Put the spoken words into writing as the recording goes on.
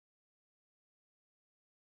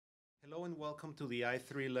Hello and welcome to the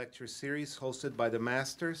I3 lecture series hosted by the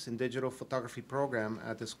Masters in Digital Photography program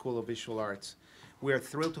at the School of Visual Arts. We are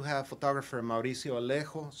thrilled to have photographer Mauricio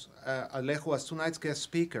Alejo as tonight's guest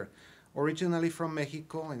speaker. Originally from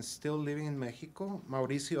Mexico and still living in Mexico,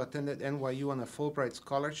 Mauricio attended NYU on a Fulbright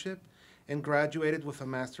scholarship and graduated with a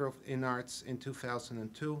Master in Arts in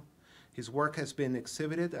 2002. His work has been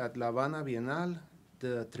exhibited at La Habana Bienal,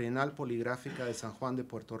 the Trienal Poligráfica de San Juan de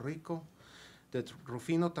Puerto Rico, the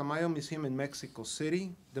Rufino Tamayo Museum in Mexico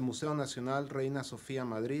City, the Museo Nacional Reina Sofía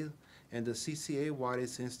Madrid, and the CCA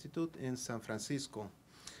Juárez Institute in San Francisco.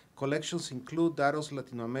 Collections include Daros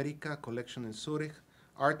Latinoamérica collection in Zurich,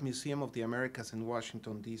 Art Museum of the Americas in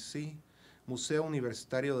Washington, D.C., Museo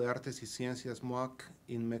Universitario de Artes y Ciencias MUAC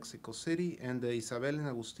in Mexico City, and the Isabel and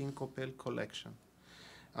Agustín Coppel collection.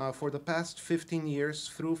 For the past 15 years,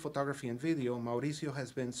 through photography and video, Mauricio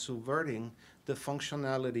has been subverting the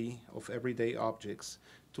functionality of everyday objects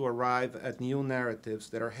to arrive at new narratives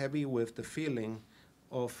that are heavy with the feeling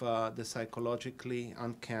of the psychologically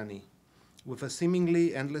uncanny. With a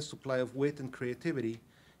seemingly endless supply of wit and creativity,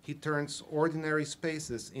 he turns ordinary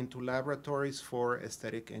spaces into laboratories for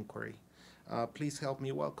aesthetic inquiry. Please help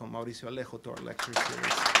me welcome Mauricio Alejo to our lecture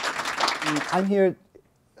series. I'm here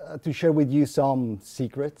to share with you some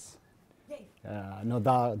secrets. No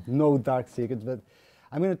dark secrets, but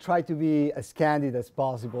I'm going to try to be as candid as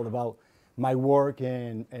possible about my work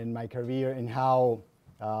and my career and how,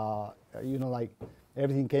 like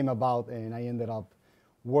everything came about, and I ended up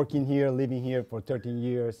working here, living here for 13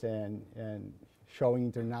 years and showing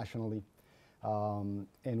internationally, and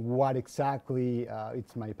what exactly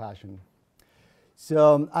it's my passion.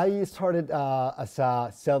 So I started as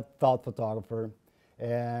a self-taught photographer,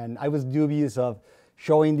 and I was dubious of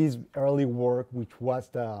showing this early work, which was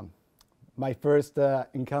my first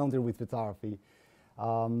encounter with photography.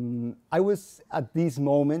 I was, at this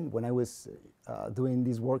moment, when I was doing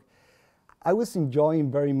this work, I was enjoying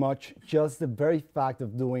very much just the very fact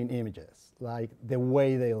of doing images, like the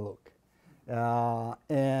way they look.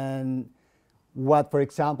 And what, for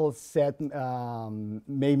example,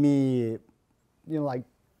 made me,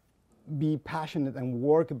 be passionate and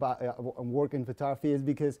work in photography is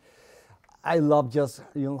because I love just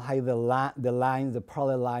how the lines, the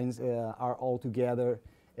parallel lines are all together.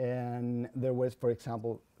 And there was, for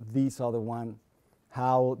example, this other one,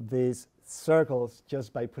 how these circles,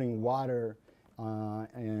 just by putting water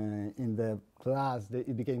in the glass,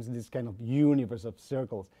 it becomes this kind of universe of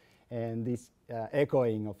circles, and this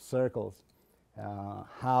echoing of circles,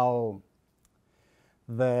 how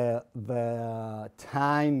the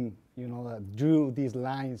time drew these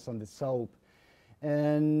lines on the soap,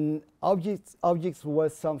 and objects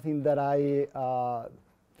was something that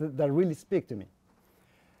that really speak to me.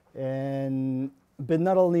 But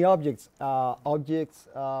not only objects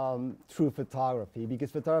through photography,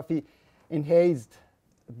 because photography enhanced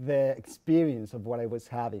the experience of what I was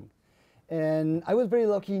having. And I was very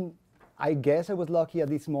lucky. I guess I was lucky at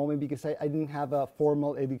this moment because I didn't have a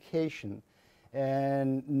formal education,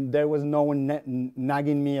 and there was no one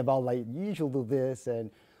nagging me about, like, you should do this,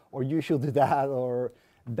 or you should do that, or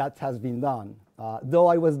that has been done. Though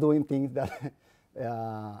I was doing things that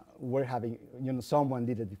were having, someone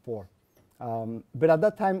did it before. But at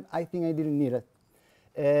that time, I think I didn't need it.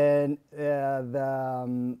 And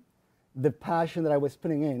the passion that I was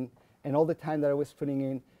putting in, and all the time that I was putting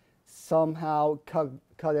in, somehow caught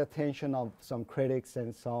the attention of some critics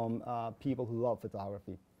and some people who love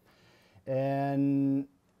photography. And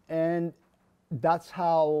that's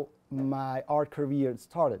how my art career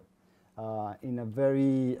started, in a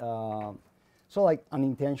very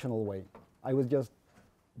unintentional way. I was just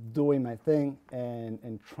doing my thing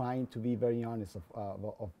and trying to be very honest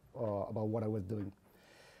about what I was doing.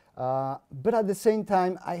 But at the same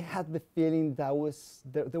time, I had the feeling that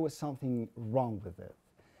there was something wrong with it,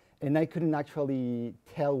 and I couldn't actually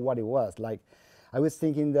tell what it was. Like, I was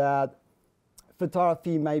thinking that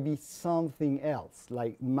photography might be something else,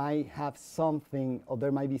 like might have something, or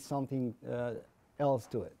there might be something else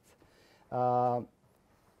to it.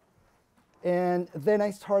 And then I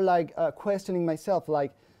started questioning myself,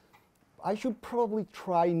 like, I should probably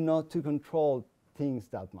try not to control things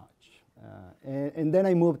that much. And then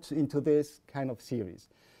I moved into this kind of series.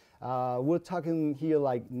 We're talking here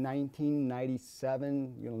like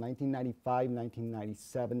 1997, 1995,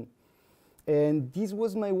 1997. And this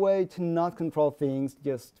was my way to not control things,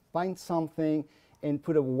 just find something and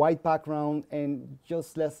put a white background and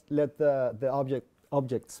just let the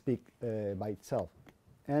object speak by itself.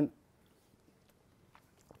 And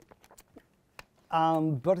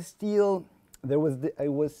but still, there was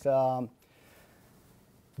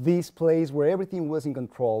this place where everything was in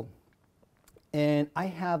control, And I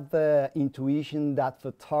have the intuition that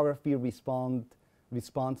photography responds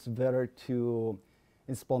better to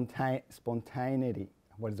spontaneity.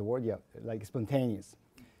 What is the word? Yeah, like spontaneous.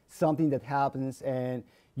 Something that happens and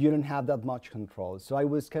you don't have that much control. So I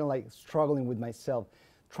was kind of like struggling with myself,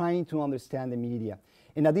 trying to understand the media.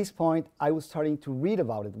 And at this point, I was starting to read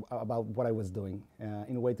about it, about what I was doing,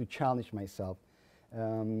 in a way to challenge myself.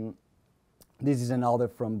 This is another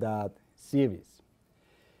from that series.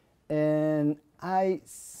 And I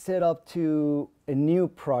set up to a new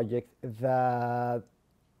project that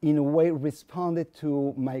in a way responded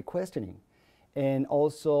to my questioning and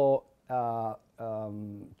also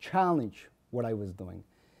challenged what I was doing.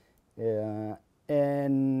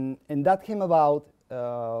 And that came about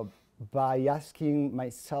by asking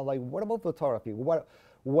myself, like, what about photography?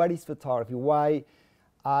 What is photography? Why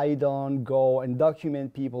I don't go and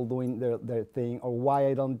document people doing their thing, or why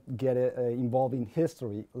I don't get involved in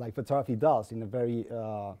history like photography does in a very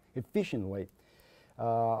efficient way.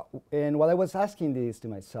 And while I was asking this to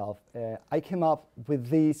myself, I came up with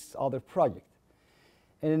this other project.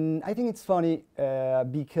 And I think it's funny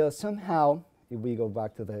because somehow, if we go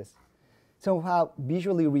back to this, somehow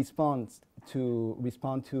visually respond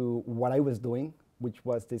to what I was doing, which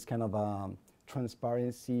was this kind of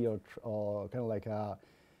transparency or kind of like a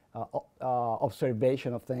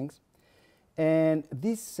observation of things. And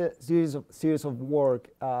this series of work,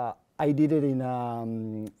 I did it in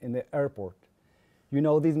the airport. You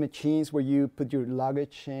know these machines where you put your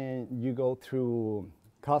luggage and you go through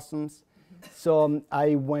customs? So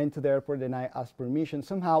I went to the airport and I asked permission.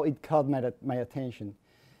 Somehow it caught my attention.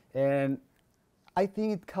 And I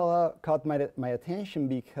think it caught my attention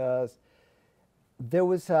because there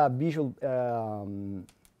was a visual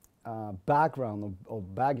background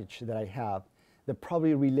of baggage that I have that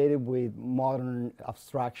probably related with modern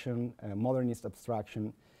abstraction, modernist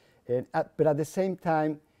abstraction. And but at the same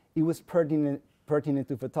time, it was pertinent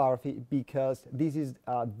to photography because this is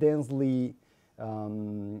densely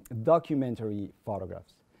documentary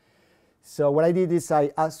photographs. So what I did is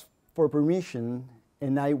I asked for permission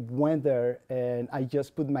and I went there and I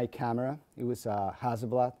just put my camera, it was a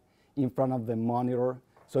Hasselblad, in front of the monitor.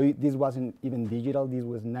 So this wasn't even digital, this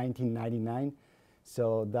was 1999.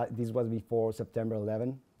 So this was before September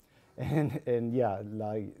 11. And yeah,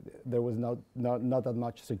 like there was not that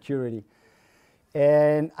much security.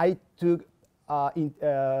 And I took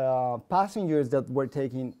passengers that were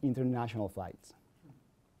taking international flights.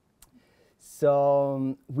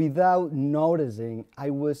 So without noticing, I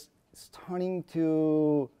was starting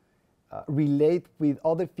to relate with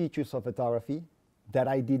other features of photography that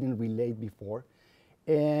I didn't relate before.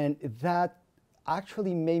 And that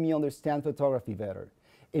actually made me understand photography better.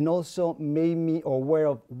 And also made me aware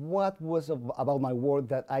of what was about my work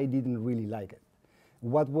that I didn't really like it.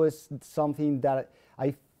 What was something that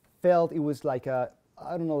I felt it was like I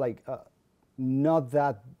don't know, like not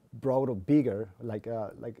that broad or bigger, like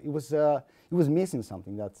it was missing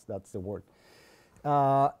something. That's the word.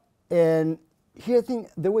 And here I think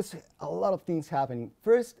there was a lot of things happening.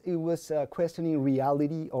 First, it was questioning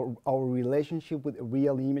reality or our relationship with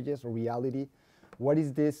real images or reality. What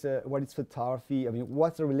is this? What is photography? I mean,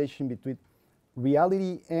 what's the relation between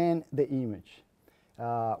reality and the image?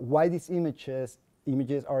 Why these images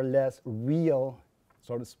are less real,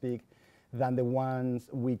 so to speak, than the ones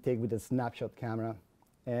we take with a snapshot camera.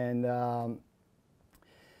 And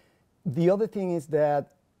the other thing is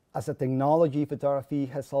that as a technology, photography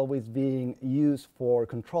has always been used for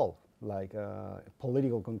control, like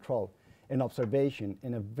political control and observation,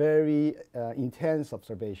 and a very intense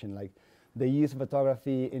observation. Like the use of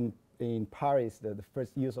photography in Paris, the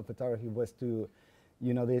first use of photography was to,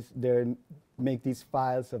 you know, they make these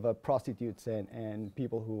files of prostitutes and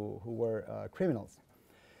people who were criminals.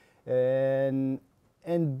 And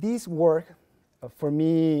this work, for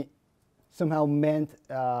me, somehow meant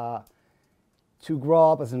to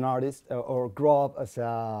grow up as an artist or grow up as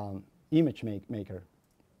an image maker.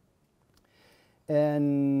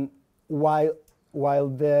 And while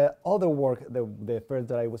the other work, the first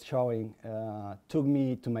that I was showing, took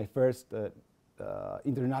me to my first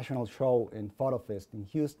international show in PhotoFest in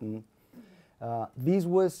Houston, these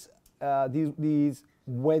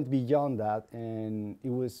went beyond that, and it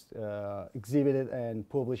was exhibited and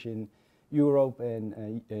published in Europe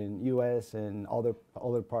and US and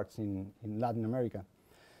other parts in Latin America.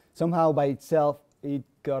 Somehow by itself, it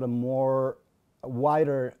got a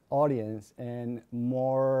wider audience and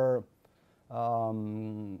more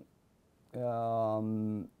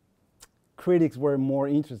critics were more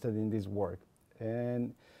interested in this work.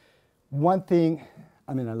 And one thing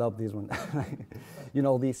I mean, I love this one. You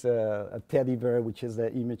know, this a teddy bear, which is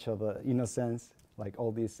the image of innocence, like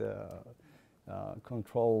all this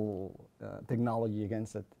control technology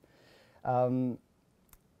against it.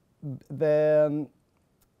 The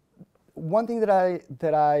one thing that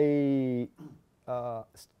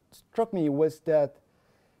struck me was that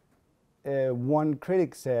one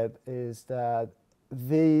critic said is that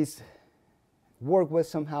this work was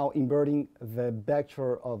somehow inverting the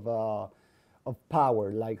vector of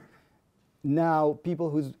power. Like now, people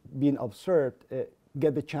who's been observed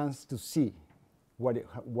get the chance to see what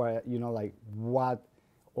you know, like what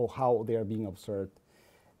or how they are being observed,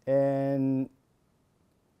 and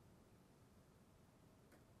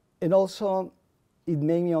also it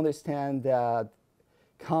made me understand that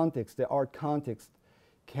context, the art context,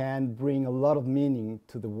 can bring a lot of meaning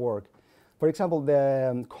to the work. For example,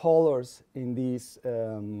 the colors in these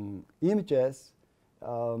images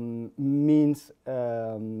means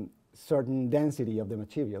certain density of the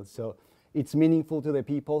material. So it's meaningful to the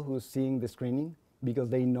people who's seeing the screening because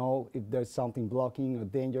they know if there's something blocking or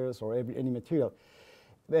dangerous or any material.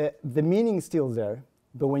 The meaning is still there,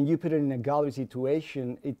 but when you put it in a gallery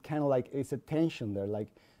situation, it kind of like, it's a tension there. Like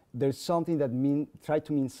there's something that try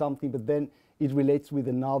to mean something, but then it relates with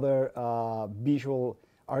another visual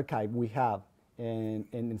archive we have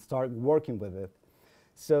and start working with it.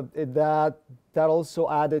 So that also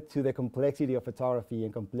added to the complexity of photography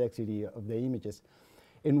and complexity of the images.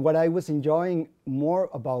 And what I was enjoying more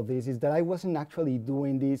about this is that I wasn't actually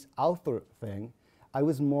doing this author thing. I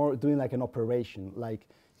was more doing like an operation, like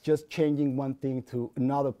just changing one thing to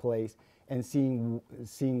another place and seeing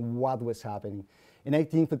what was happening. And I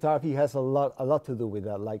think photography has a lot to do with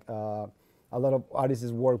that. Like a lot of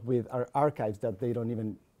artists work with archives that they don't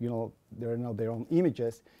even, you know, they're not their own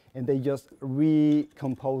images, and they just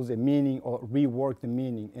recompose the meaning or rework the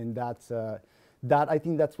meaning. And that's I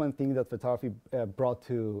think that's one thing that photography brought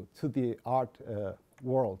to the art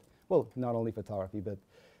world. Well, not only photography, but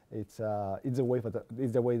it's the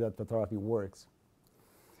way that photography works.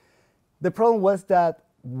 The problem was that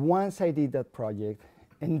once I did that project,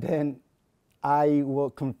 and then I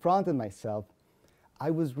confronted myself,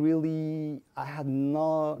 I had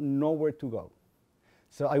nowhere to go.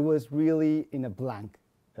 So I was really in a blank.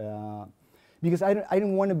 Because I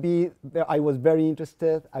didn't want to be there. I was very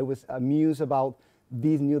interested. I was amused about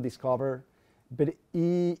this new discovery, but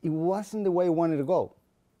it wasn't the way I wanted to go.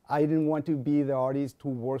 I didn't want to be the artist who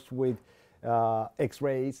works with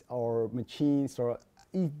X-rays or machines, or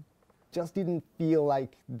it just didn't feel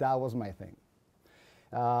like that was my thing.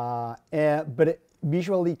 But it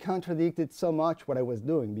visually contradicted so much what I was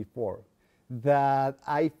doing before that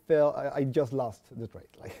I felt I just lost the trade.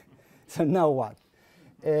 Like, so now what?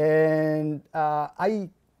 And I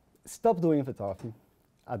stopped doing photography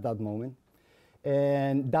at that moment.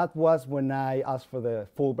 And that was when I asked for the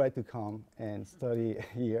Fulbright to come and study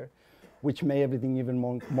here, which made everything even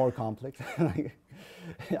more complex.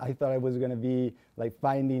 I thought I was going to be like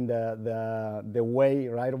finding the way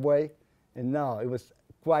right away. And no, it was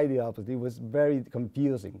quite the opposite. It was very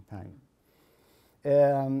confusing time.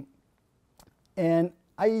 And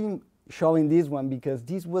I'm showing this one because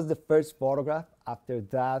this was the first photograph after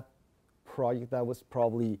that project. That was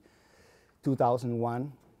probably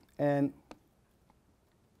 2001. And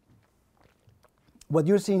what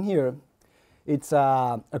you're seeing here, it's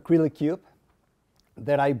an acrylic cube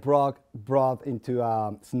that I brought into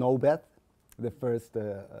a snow bed, the first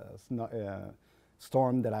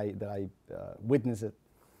storm that I witnessed it.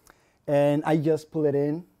 And I just put it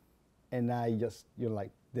in, and I just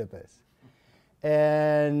like did this.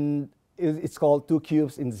 And it's called Two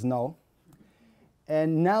Cubes in the Snow.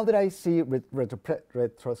 And now that I see it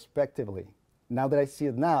retrospectively, now that I see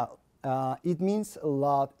it now, it means a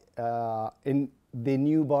lot in the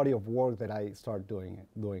new body of work that I start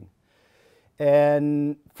doing.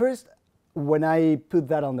 And first, when I put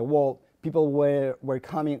that on the wall, people were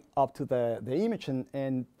coming up to the image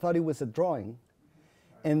and thought it was a drawing.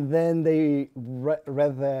 And then they read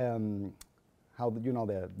the,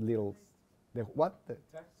 the what? The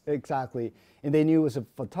text. Exactly. And they knew it was a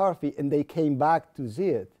photography, and they came back to see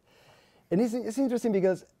it. And it's interesting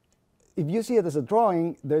because if you see it as a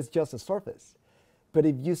drawing, there's just a surface. But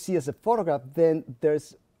if you see it as a photograph, then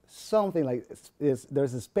there's something like this,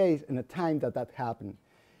 there's a space and a time that happened.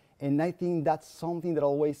 And I think that's something that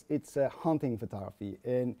always, it's a haunting photography.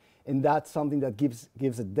 And that's something that gives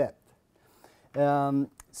it depth.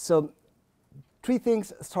 So three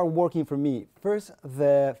things start working for me. First,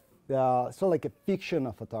 sort of like a fiction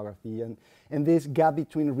of photography and this gap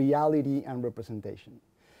between reality and representation.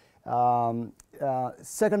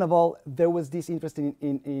 Second of all, there was this interest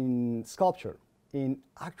in sculpture. in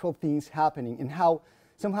actual things happening and how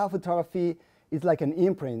somehow photography is like an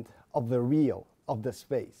imprint of the real, of the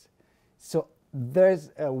space. So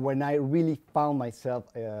there's when I really found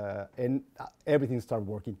myself and everything started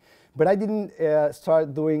working. But I didn't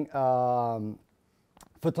start doing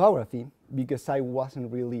photography because I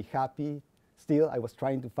wasn't really happy still. I was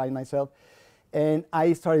trying to find myself. And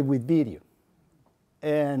I started with video.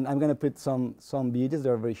 And I'm going to put some videos.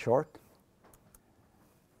 They're very short.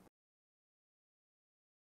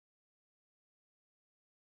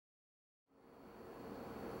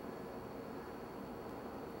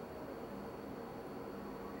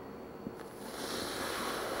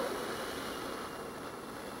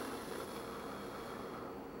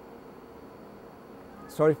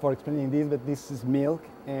 Sorry for explaining this, but this is milk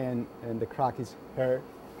and the crack is hair.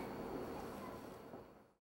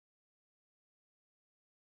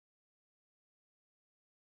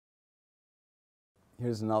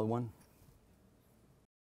 Here's another one.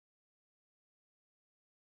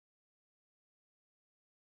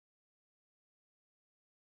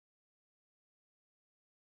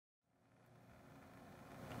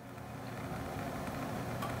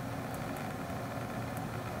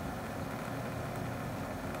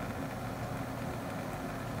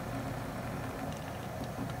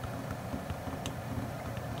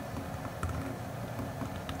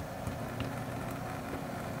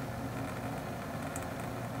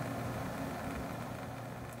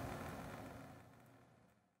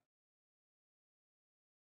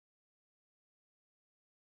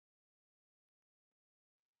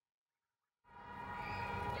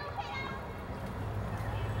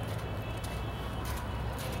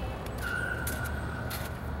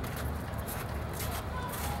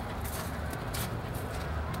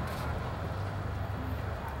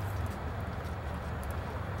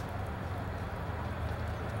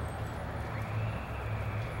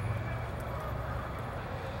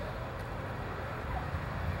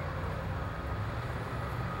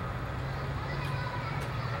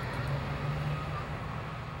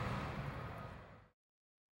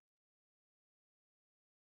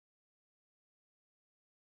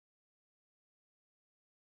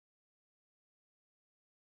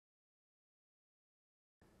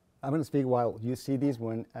 I'm going to speak while you see this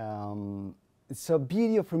one. So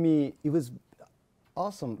video for me, it was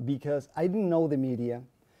awesome because I didn't know the media,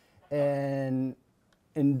 and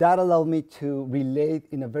that allowed me to relate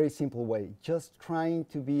in a very simple way, just trying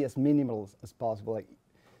to be as minimal as possible, like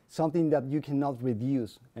something that you cannot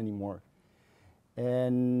reduce anymore.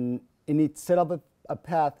 And it set up a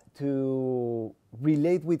path to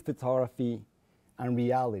relate with photography and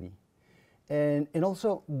reality. And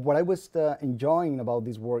also, what I was enjoying about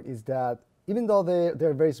this work is that even though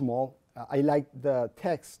they're very small, I like the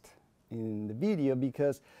text in the video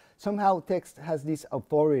because somehow text has this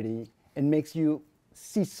authority and makes you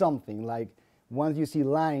see something. Like once you see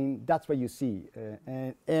line, that's what you see.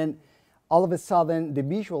 And all of a sudden, the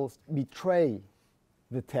visuals betray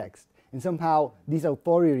the text. And somehow, this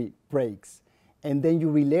authority breaks. And then you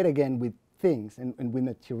relate again with things and with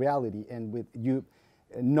materiality and with you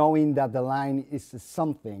knowing that the line is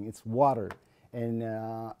something, it's water. And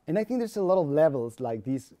I think there's a lot of levels like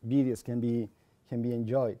these videos can be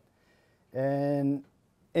enjoyed. And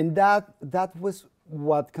that was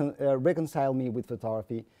what reconciled me with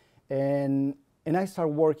photography. And I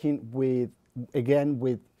started working again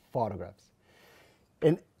with photographs.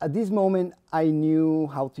 And at this moment, I knew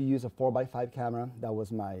how to use a 4x5 camera. That was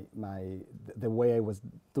the way I was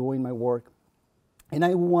doing my work. And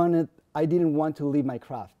I didn't want to leave my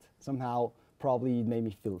craft. Somehow, probably it made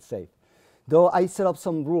me feel safe. Though I set up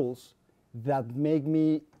some rules that make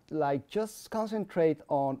me like just concentrate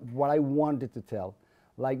on what I wanted to tell,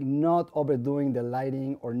 like not overdoing the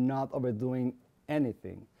lighting or not overdoing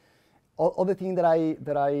anything. All the thing that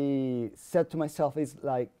I said to myself is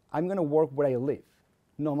like, I'm gonna work where I live,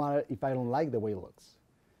 no matter if I don't like the way it looks.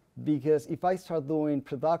 Because if I start doing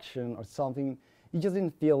production or something, it just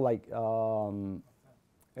didn't feel like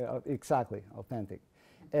exactly authentic.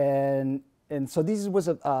 And so this was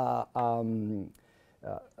a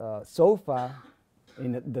sofa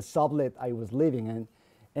in the sublet I was living in,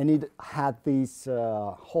 and it had this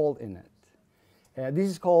hole in it. This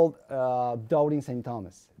is called Doubting St.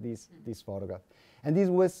 Thomas, this photograph. And this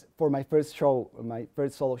was for my first show, my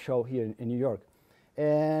first solo show here in New York.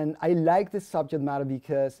 And I like this subject matter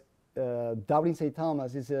because Doubting St.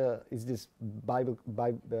 Thomas is this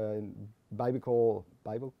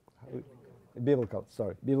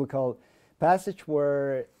biblical passage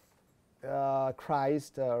where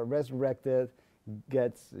Christ resurrected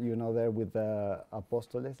gets there with the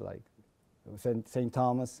apostles like St.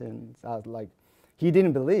 Thomas, and like he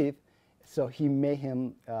didn't believe, So he made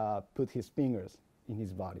him put his fingers in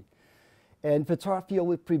his body. And photography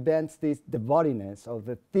always prevents the bodiness or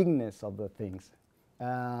the thickness of the things.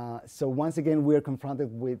 So once again, we're confronted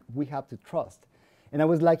with, we have to trust. And I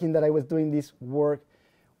was liking that I was doing this work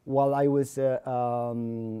while I was,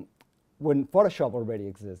 when Photoshop already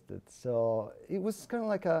existed. So it was kind of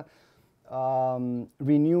like a,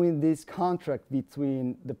 renewing this contract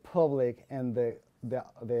between the public and the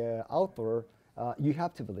author. You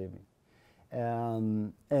have to believe me.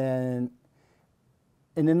 And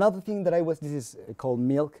another thing that this is called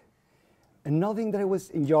milk. Another thing that I was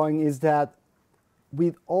enjoying is that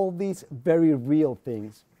with all these very real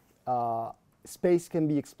things, space can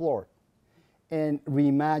be explored and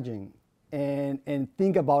reimagined and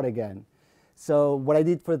think about again. So what I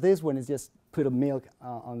did for this one is just put a milk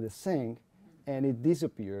on the sink and it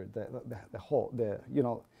disappeared, the whole, you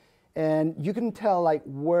know, and you can tell like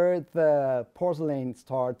where the porcelain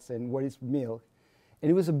starts and where it's milk. And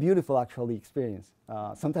it was a beautiful, actually, experience.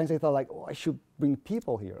 Sometimes I thought, like, oh, I should bring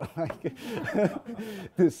people here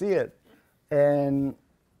to see it.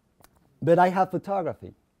 But I have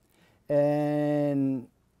photography. And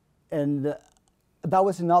that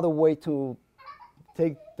was another way to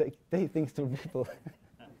take things to people.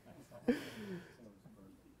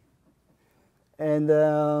 And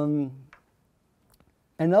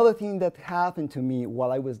another thing that happened to me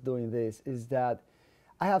while I was doing this is that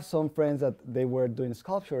I have some friends that they were doing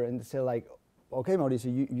sculpture and they say like, okay,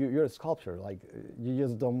 Mauricio, you're a sculptor, like you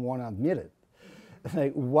just don't want to admit it.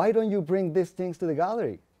 Like, why don't you bring these things to the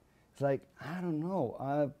gallery? It's like, I don't know.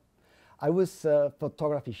 I was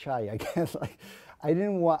photography shy, I guess. Like, it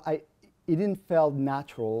didn't feel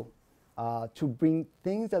natural to bring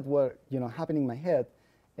things that were, you know, happening in my head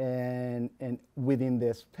and within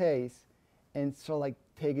the space and sort of like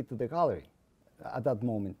take it to the gallery at that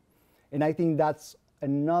moment. And I think that's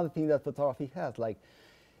another thing that photography has, like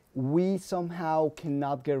we somehow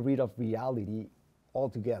cannot get rid of reality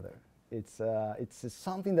altogether. It's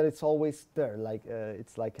something that it's always there, like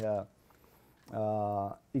it's like it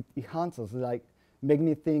haunts us, like make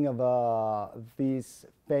me think of this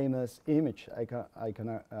famous image,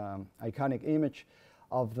 iconic image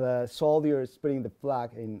of the soldiers spreading the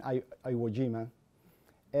flag in Iwo Jima.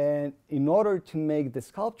 And in order to make the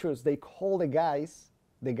sculptures, they call the guys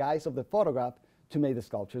of the photograph to make the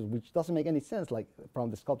sculptures, which doesn't make any sense, like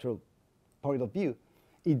from the sculptural point of view.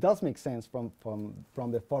 It does make sense from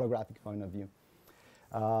the photographic point of view.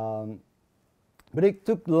 But it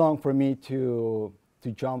took long for me to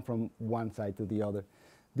jump from one side to the other.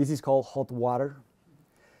 This is called hot water.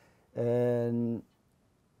 And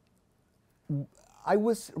I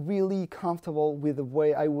was really comfortable with the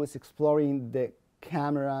way I was exploring the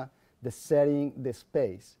camera, the setting, the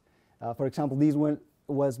space. For example, this one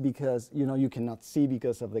was because, you know, you cannot see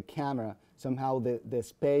because of the camera. Somehow the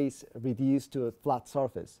space reduced to a flat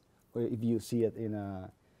surface, or if you see it in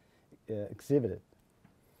exhibited.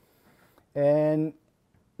 And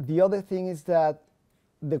the other thing is that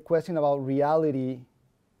the question about reality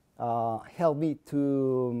helped me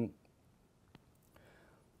to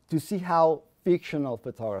see how fictional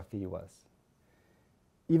photography was,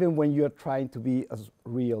 even when you're trying to be as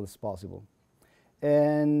real as possible.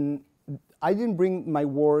 And I didn't bring my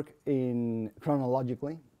work in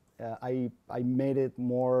chronologically. I made it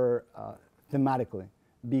more thematically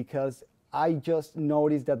because I just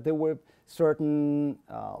noticed that there were certain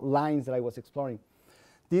lines that I was exploring.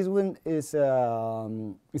 This one is a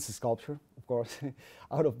sculpture, of course,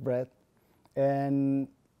 out of bread. And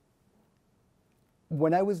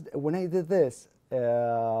when I did this,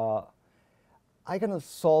 I kind of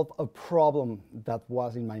solved a problem that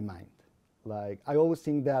was in my mind. Like, I always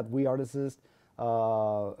think that we artists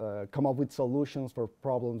come up with solutions for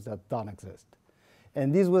problems that don't exist.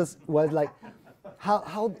 And this was like,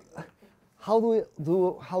 how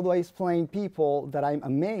do I explain people that I'm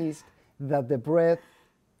amazed that the bread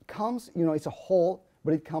comes, you know, it's a whole,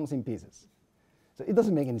 but it comes in pieces. So it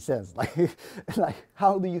doesn't make any sense. Like,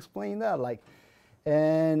 how do you explain that? Like,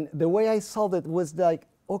 and the way I solved it was like,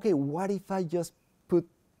 okay, what if I just put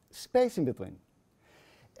space in between?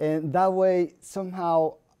 And that way,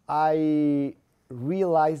 somehow, I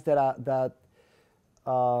realized that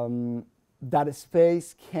that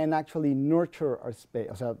space can actually nurture our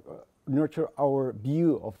space, nurture our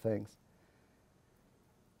view of things.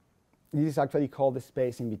 This is actually called the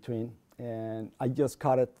space in between, and I just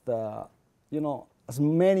cut it, you know, as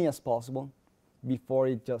many as possible before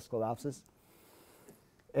it just collapses.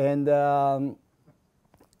 And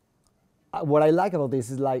what I like about this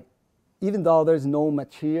is like, even though there's no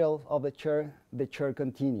material of the chair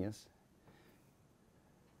continues.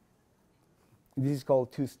 This is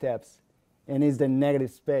called 2 steps. and it's the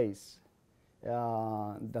negative space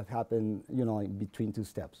that happened, like between two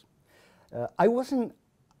steps. I wasn't,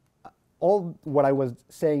 all what I was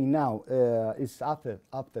saying now is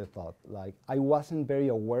afterthought. Like, I wasn't very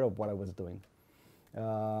aware of what I was doing.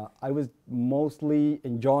 I was mostly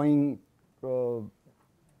enjoying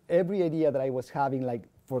every idea that I was having. Like,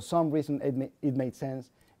 for some reason, it made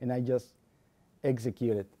sense, and I just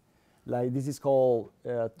executed. Like, this is called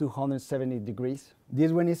 270 degrees.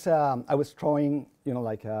 This one is, I was throwing,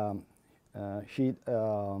 like a sheet,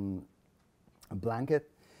 a blanket,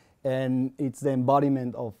 and it's the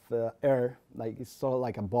embodiment of air. Like, it's sort of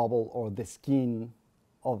like a bubble or the skin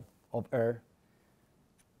of air.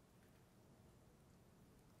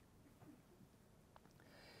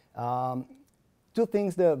 Two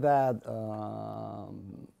things that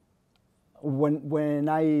when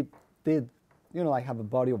I did, I have a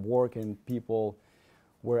body of work, and people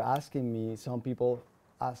were asking me, some people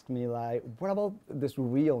asked me, like, what about the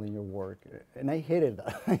surreal in your work? And I hated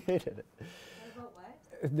that. I hated it. What about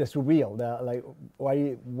what? The surreal,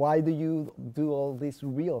 like, why do you do all these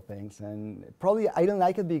surreal things? And probably I don't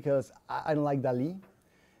like it because I don't like Dali,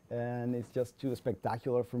 and it's just too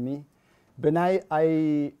spectacular for me. But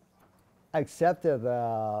I accepted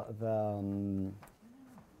the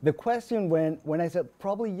question when I said,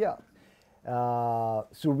 probably, yeah,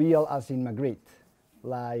 surreal as in Madrid.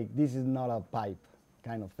 Like, this is not a pipe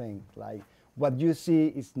kind of thing. Like, what you see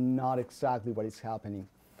is not exactly what is happening.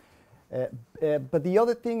 But the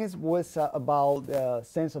other thing was about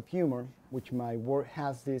sense of humor, which my work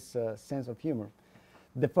has this sense of humor.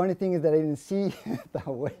 The funny thing is that I didn't see it that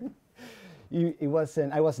way.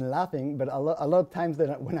 I wasn't laughing, but a lot of times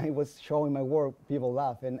when I was showing my work, people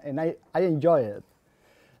laugh, and I enjoy it.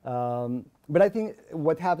 But I think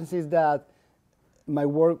what happens is that my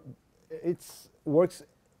work, works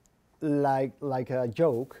like a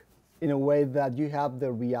joke, in a way that you have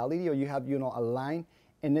the reality, or you have a line,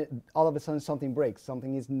 and all of a sudden something breaks.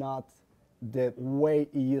 Something is not the way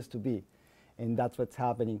it used to be, and that's what's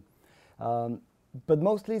happening. But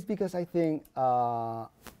mostly it's because I think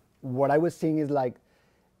what I was seeing is like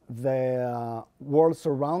the world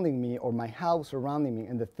surrounding me, or my house surrounding me,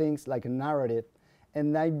 and the things like a narrative,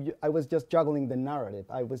 and I was just juggling the narrative.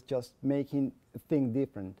 I was just making a thing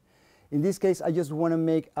different. In this case, I just want to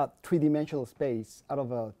make a three-dimensional space out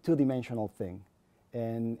of a two-dimensional thing,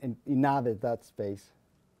 and inhabit that space.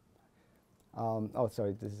 Oh,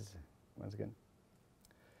 sorry, this is, once again.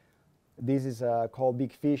 This is called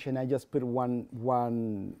Big Fish, and I just put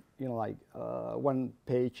one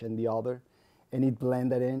page and the other, and it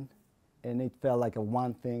blended in, and it felt like a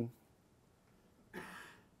one thing.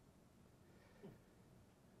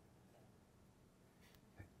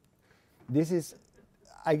 This is,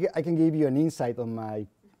 I can give you an insight on my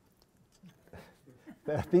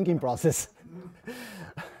thinking process.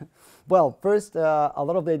 Well, first, a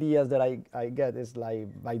lot of the ideas that I get is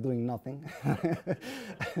like by doing nothing.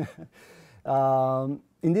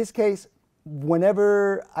 In this case,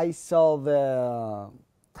 whenever I saw the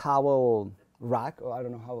towel rack, or I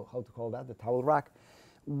don't know how to call that, the towel rack,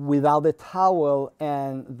 without the towel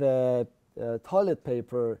and the toilet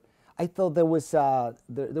paper, I thought there was a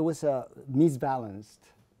misbalanced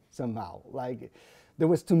somehow. Like, there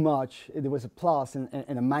was too much. There was a plus and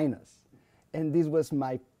a minus, and this was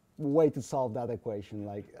my way to solve that equation.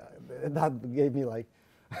 Like, that gave me like,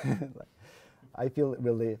 I feel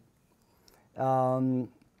relief.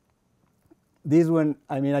 This one,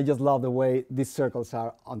 I mean, I just love the way these circles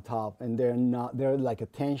are on top, and they're like a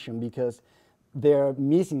tension because they're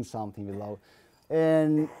missing something below.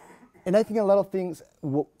 And I think a lot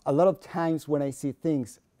of times when I see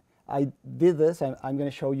things, I did this, I'm going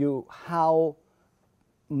to show you how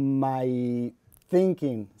my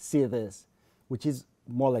thinking see this, which is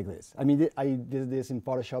more like this. I mean, I did this in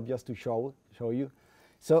Photoshop just to show you.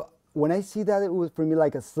 So when I see that, it was for me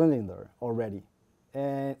like a cylinder already.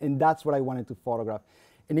 And that's what I wanted to photograph.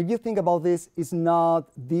 And if you think about this, it's not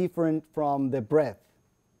different from the breath,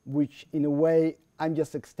 which in a way, I'm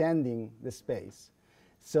just extending the space.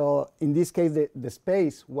 So in this case, the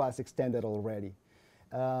space was extended already.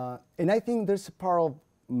 And I think there's a part of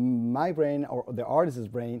my brain, or the artist's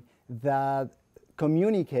brain, that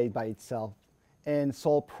communicate by itself and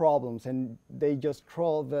solve problems, and they just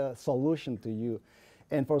throw the solution to you.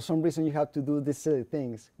 And for some reason, you have to do these silly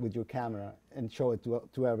things with your camera and show it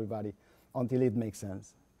to everybody until it makes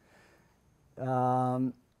sense.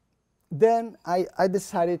 Then I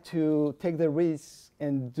decided to take the risk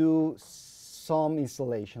and do some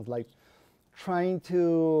installations, like trying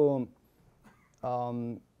to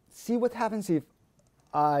see what happens if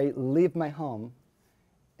I leave my home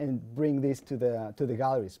and bring this to the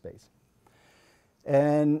gallery space.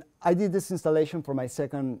 And I did this installation for my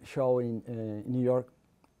second show in New York,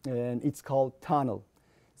 and it's called Tunnel.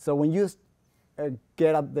 So when you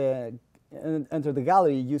get up the enter the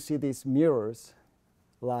gallery, you see these mirrors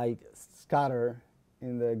like scattered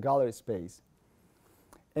in the gallery space.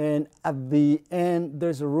 And at the end,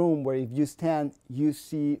 there's a room where if you stand, you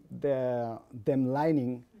see them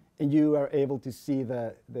lining, and you are able to see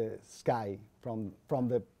the sky from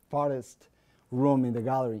the farthest room in the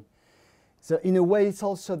gallery. So in a way, it's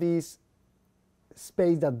also this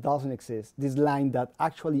space that doesn't exist, this line that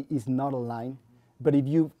actually is not a line, but if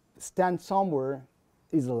you stand somewhere,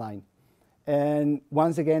 is a line. And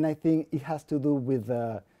once again, I think it has to do with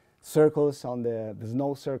the circles on the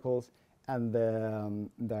snow circles and the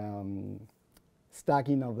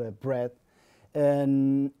stacking of the bread.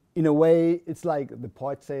 And in a way, it's like the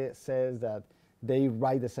poet says that they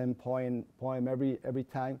write the same poem every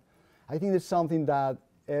time. I think there's something that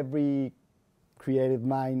every creative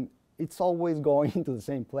mind, it's always going to the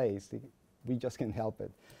same place. We just can't help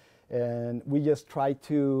it. And we just try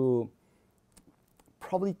to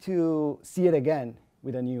probably to see it again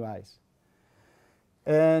with a new eyes.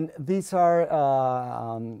 And these are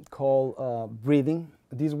called breathing.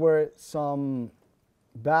 These were some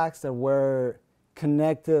bags that were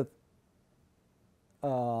connected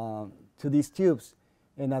to these tubes,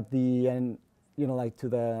 and at the end, you know, like to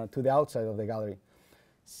the outside of the gallery.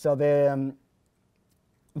 So the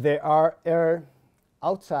air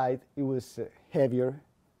outside, it was heavier,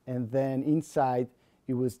 and then inside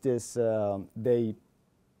it was this they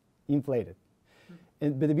inflated.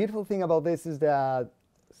 But the beautiful thing about this is that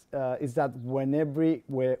when the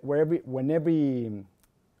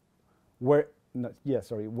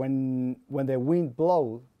wind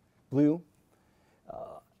blew,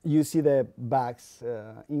 you see the bags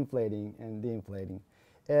inflating and deflating.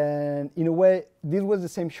 And in a way, this was the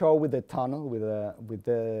same show with the tunnel, with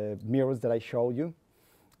the mirrors that I showed you.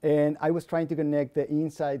 And I was trying to connect the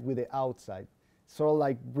inside with the outside, sort of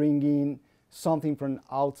like bringing something from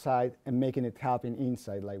outside and making it happen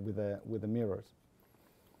inside, like with the mirrors.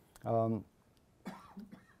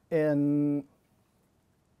 And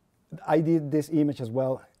I did this image as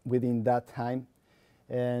well within that time.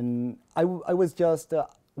 And I was just,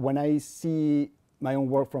 when I see my own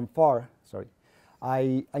work from far,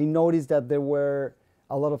 I noticed that there were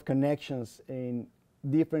a lot of connections in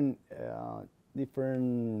different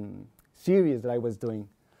series that I was doing.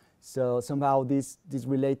 So somehow this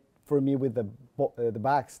relate for me with the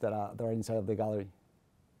bags that are inside of the gallery.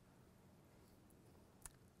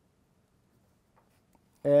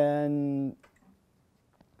 And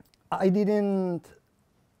I didn't,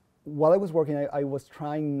 while I was working, I was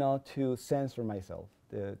trying not to censor myself,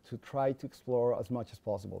 to try to explore as much as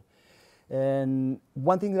possible. And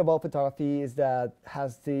one thing about photography is that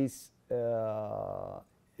has this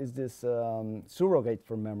surrogate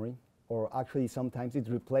for memory, or actually sometimes it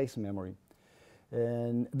replaces memory.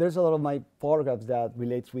 And there's a lot of my photographs that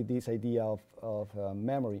relates with this idea of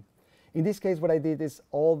memory. In this case, what I did is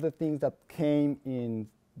all the things that came in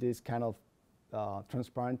this kind of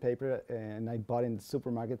transparent paper, and I bought in the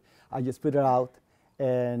supermarket, I just put it out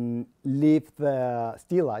and leave the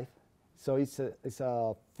still life. So it's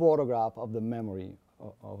a photograph of the memory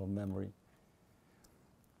of a memory.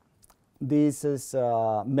 This is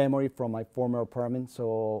memory from my former apartment.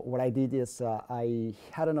 So what I did is I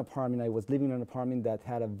had an apartment. I was living in an apartment that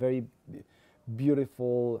had a very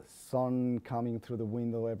beautiful sun coming through the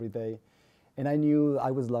window every day, and I knew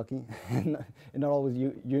I was lucky. And not always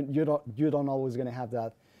you don't always gonna have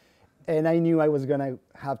that. And I knew I was gonna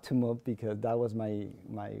have to move because that was my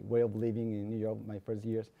way of living in New York my first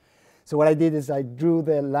years. So what I did is I drew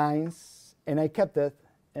the lines and I kept it.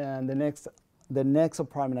 And the next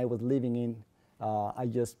apartment I was living in, I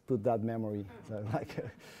just put that memory like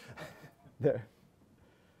there.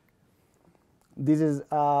 This is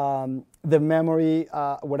the memory.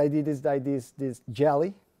 What I did is I did this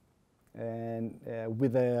jelly, and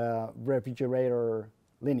with a refrigerator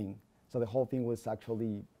lining. So the whole thing was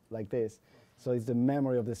actually like this. So it's the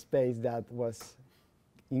memory of the space that was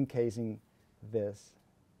encasing this.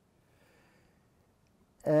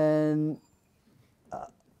 And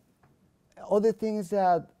other things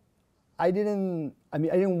that I didn't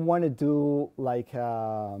want to do like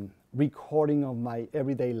recording of my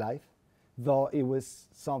everyday life, though it was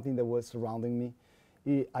something that was surrounding me.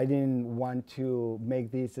 I didn't want to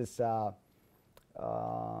make this as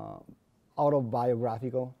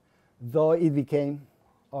autobiographical, though it became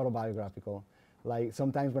autobiographical. Like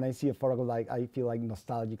sometimes when I see a photo, like I feel like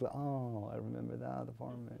nostalgic, like, oh, I remember that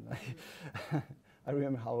apartment. I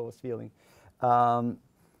remember how I was feeling.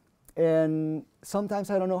 And sometimes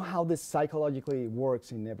I don't know how this psychologically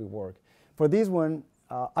works in every work. For this one,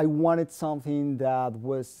 I wanted something that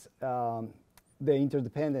was the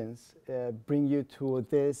interdependence, bring you to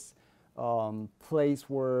this place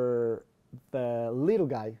where the little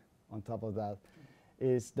guy on top of that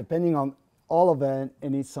is depending on all of it,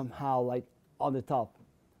 and it's somehow like on the top.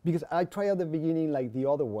 Because I tried at the beginning like the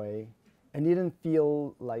other way, and it didn't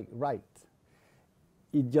feel like right.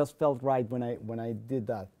 It just felt right when I did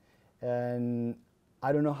that. And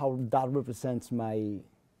I don't know how that represents my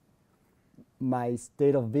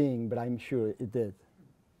state of being, but I'm sure it did.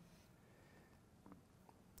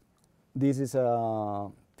 This is a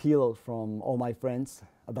pillow from all my friends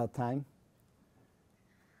at that time.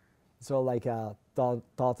 So like a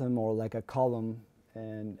totem or like a column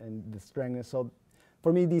and the strength. So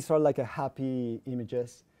for me, these are like a happy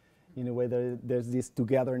images in a way that there's this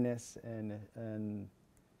togetherness and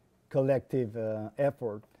collective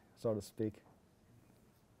effort, so to speak.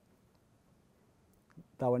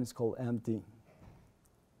 That one is called Empty.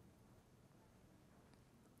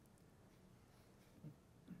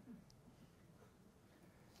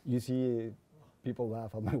 You see people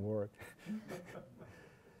laugh at my work.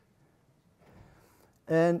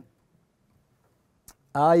 And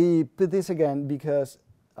I put this again because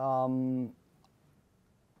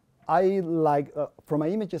I like, for my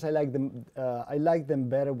images, I like them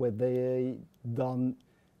better when they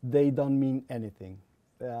don't mean anything.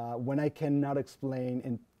 When I cannot explain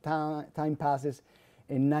and time passes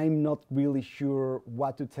and I'm not really sure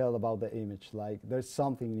what to tell about the image, like there's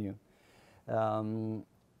something new.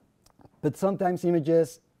 But sometimes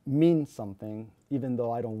images mean something, even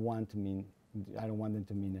though I don't want them to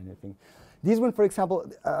mean anything. This one, for example,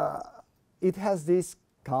 it has this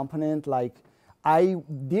component like I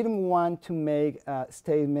didn't want to make a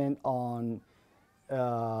statement on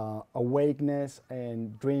awakeness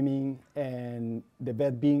and dreaming and the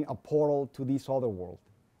bed being a portal to this other world.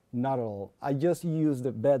 Not at all. I just used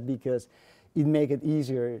the bed because it made it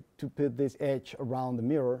easier to put this edge around the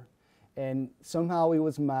mirror. And somehow it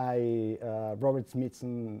was my Robert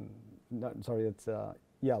Smithson, no, sorry, it's,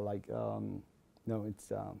 yeah, like, no,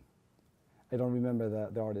 it's, I don't remember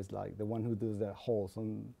the artist, like the one who does the holes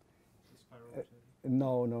on,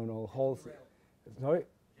 no, holes, sorry?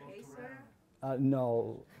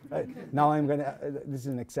 No, now I'm gonna, this is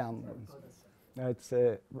an example. It's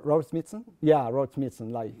Robert Smithson? Yeah, Robert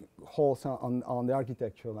Smithson, like holes on the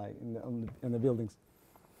architecture, like in the buildings.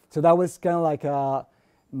 So that was kind of like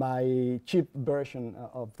my cheap version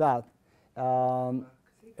of that.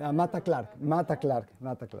 Mata Clark, yeah,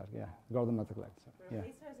 Gordon Mata Clark. So, yeah.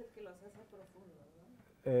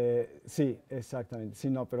 Sí, exactamente. Sí,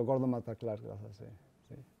 no, pero Gordon Mata Clark las hace.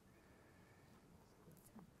 Sí.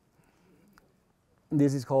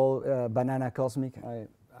 This is called Banana Cosmic. I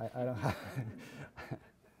don't have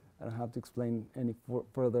I don't have to explain any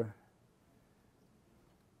further.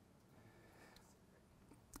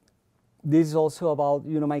 This is also about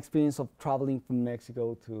my experience of traveling from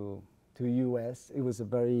Mexico to U.S. It was a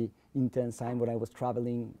very intense time when I was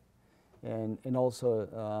traveling, and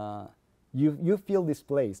also you feel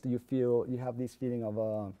displaced. You have this feeling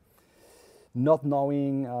of not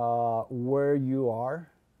knowing where you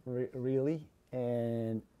are really,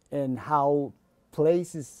 and how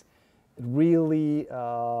places really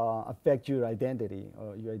affect your identity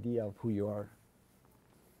or your idea of who you are.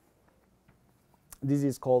 This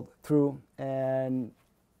is called Through, and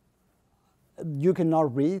you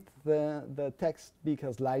cannot read the text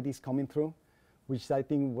because light is coming through, which I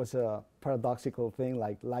think was a paradoxical thing,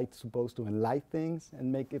 like light's supposed to enlighten things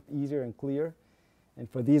and make it easier and clear, and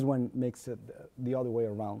for this one makes it the other way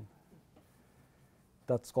around.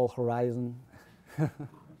 That's called Horizon.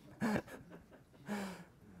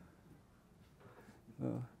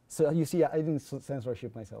 So you see, I didn't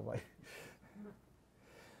censorship myself.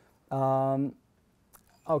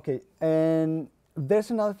 Okay, and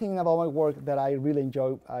there's another thing about my work that I really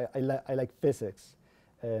enjoy. I like physics,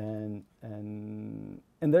 and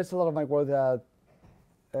there's a lot of my work that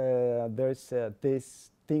there's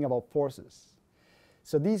this thing about forces.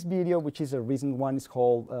 So this video, which is a recent one, is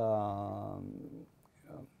called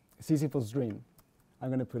Sisyphus' Dream. I'm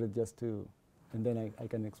going to put it just to, and then I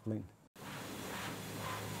can explain.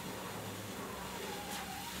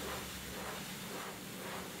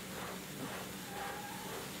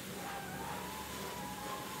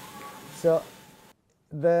 So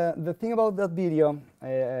the thing about that video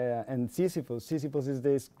and Sisyphus is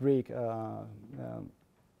this Greek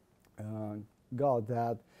god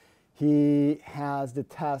that he has the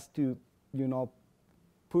task to,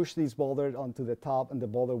 push this boulder onto the top, and the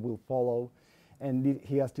boulder will follow, and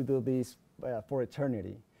he has to do this for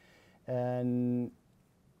eternity. And,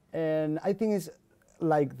 and I think it's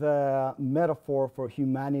like the metaphor for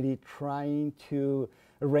humanity trying to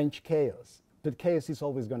arrange chaos, but chaos is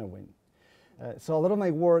always going to win. So a lot of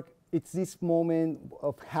my work, it's this moment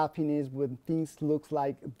of happiness when things look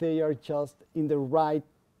like they are just in the right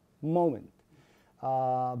moment,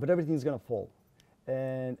 but everything's going to fall.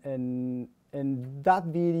 And that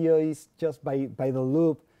video is just by the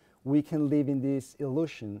loop, we can live in this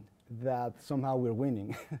illusion that somehow we're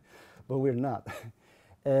winning, but we're not.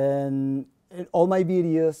 And in all my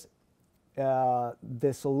videos,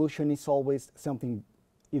 the solution is always something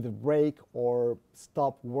either break or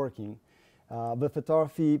stop working. But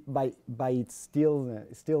photography, by its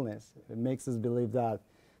stillness, it makes us believe that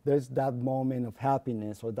there's that moment of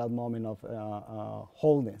happiness or that moment of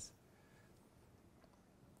wholeness.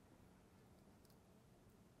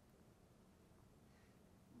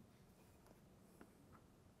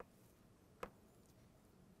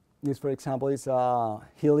 This, for example, is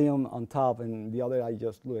helium on top, and the other I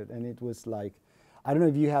just blew it, and it was like, I don't know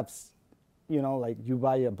if you have, like you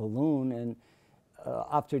buy a balloon, and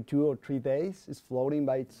after 2 or 3 days, it's floating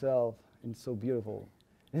by itself, and it's so beautiful.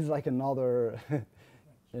 It's like another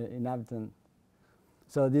inhabitant.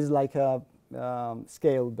 So this is like a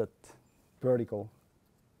scale, but vertical.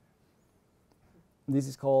 This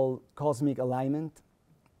is called cosmic alignment,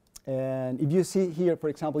 and if you see here, for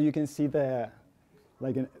example, you can see the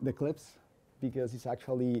eclipse, because it's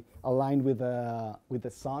actually aligned with the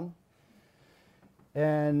sun.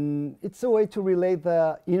 And it's a way to relate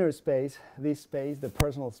the inner space, this space, the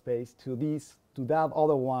personal space, to that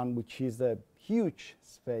other one, which is a huge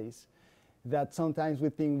space that sometimes we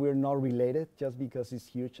think we're not related just because it's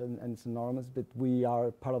huge and it's enormous, but we are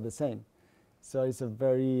part of the same. So it's a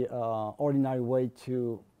very ordinary way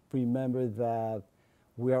to remember that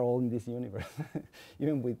we are all in this universe,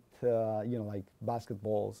 even with like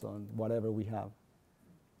basketballs and whatever we have.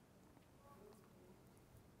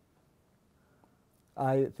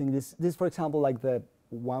 I think this, for example, like the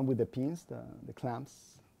one with the pins, the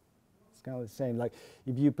clamps, it's kind of the same. Like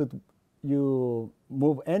if you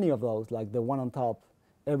move any of those, like the one on top,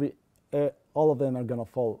 all of them are gonna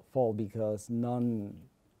fall because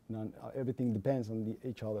everything depends on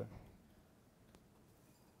each other.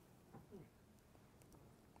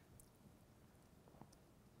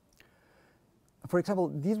 For example,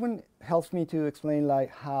 this one helps me to explain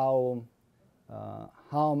like how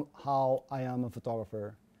I am a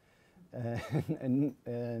photographer, and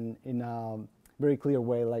in a very clear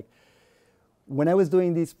way. Like when I was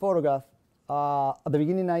doing this photograph, at the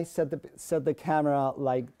beginning I set the camera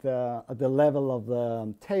like at the level of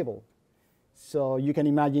the table. So you can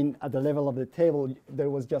imagine at the level of the table there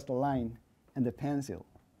was just a line and the pencil.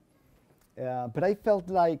 But I felt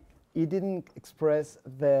like it didn't express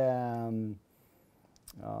the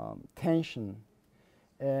tension,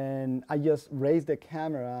 and I just raised the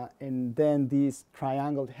camera, and then this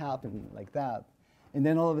triangle happened like that, and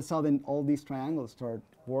then all of a sudden all these triangles start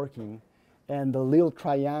working, and the little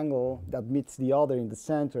triangle that meets the other in the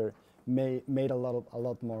center made a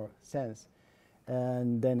lot more sense,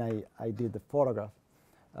 and then I did the photograph,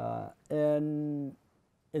 and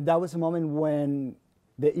that was a moment when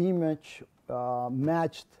the image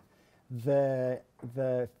matched the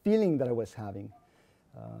feeling that I was having.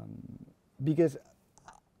 Because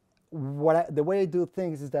the way I do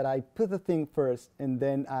things is that I put the thing first and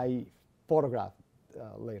then I photograph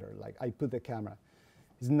later. Like I put the camera.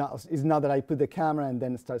 It's not that I put the camera and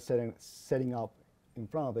then start setting up in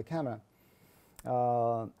front of the camera.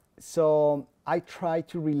 So I try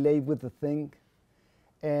to relate with the thing,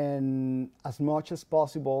 and as much as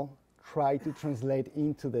possible try to translate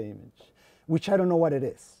into the image, which I don't know what it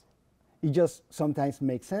is. It just sometimes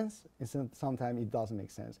makes sense, and sometimes it doesn't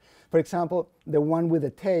make sense. For example, the one with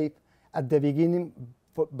the tape, at the beginning,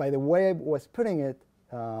 by the way I was putting it,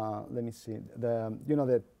 let me see, the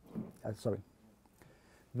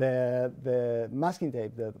masking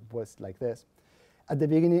tape that was like this. At the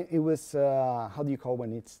beginning, it was, how do you call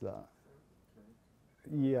when it's the,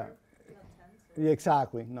 yeah,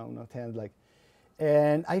 exactly, no tens, like,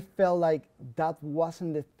 and I felt like that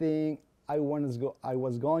wasn't the thing I was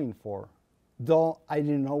going for, though I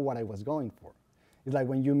didn't know what I was going for. It's like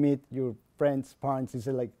when you meet your friends' parents, you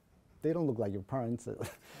say like, they don't look like your parents,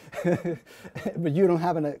 but you don't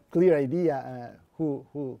have a clear idea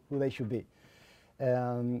who they should be.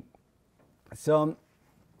 So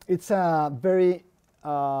it's a very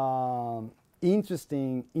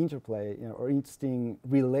interesting interplay, or interesting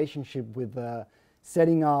relationship with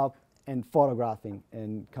setting up and photographing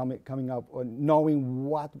and coming up on knowing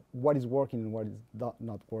what is working and what is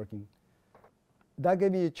not working. That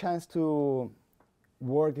gave me a chance to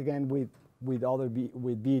work again with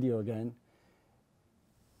with video again.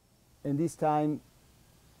 And this time,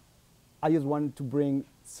 I just wanted to bring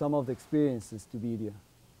some of the experiences to video.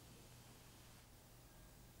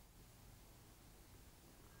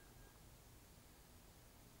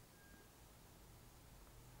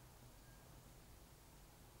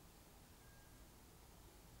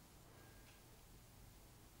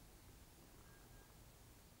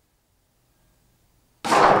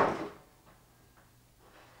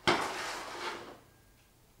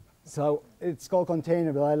 So it's called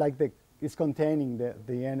containable. I like it's containing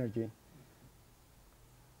the energy.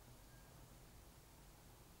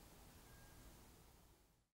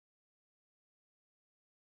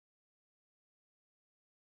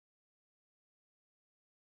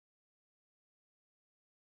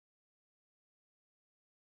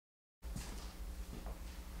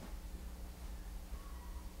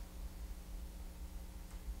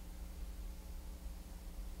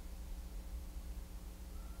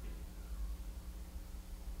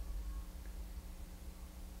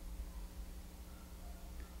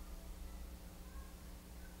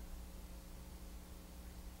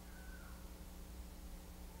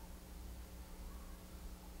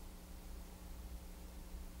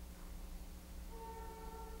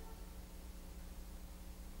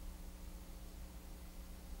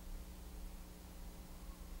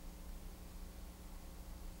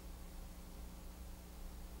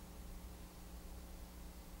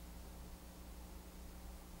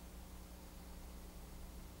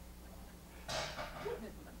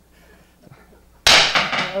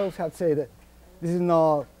 I always have to say that this is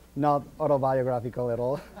not autobiographical at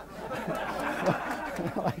all.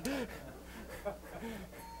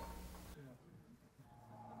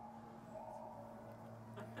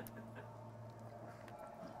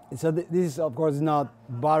 So this is, of course, not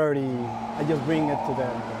buttery. I just bring it to the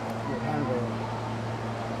handle.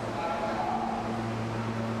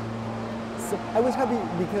 So I was happy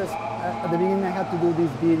because at the beginning I had to do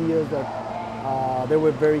these videos that they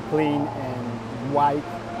were very clean and white,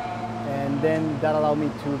 and then that allowed me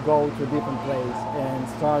to go to a different place and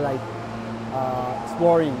start like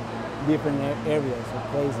exploring different areas or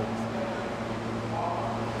places.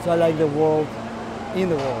 So I like the world in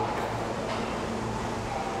the world.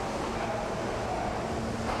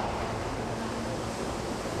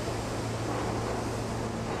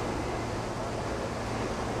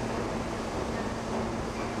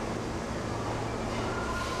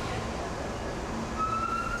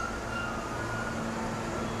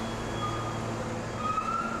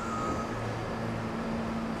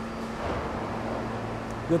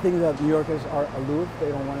 Good thing that New Yorkers are aloof. They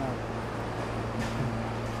don't want to.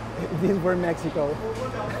 If this were Mexico,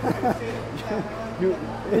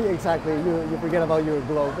 exactly. You forget about your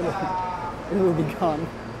globe. It will be gone.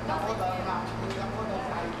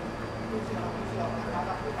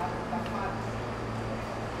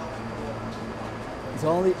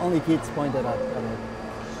 So only kids pointed out.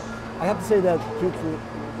 I have to say that kids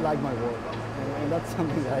like my work, and that's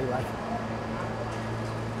something that I like.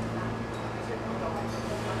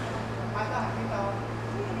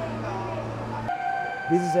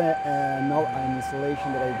 This is an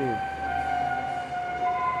installation that I do.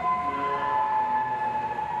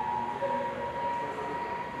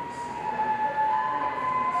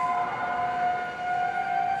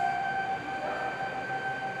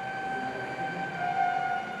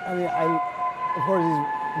 I mean, of course it's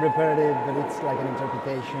repetitive, but it's like an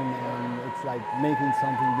interpretation, and it's like making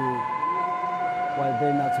something do what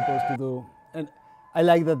they're not supposed to do. And I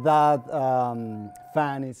like that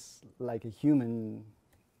fan is like a human.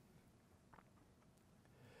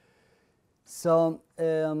 So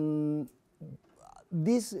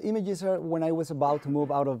these images are when I was about to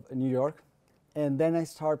move out of New York, and then I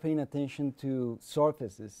started paying attention to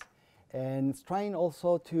surfaces and trying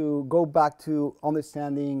also to go back to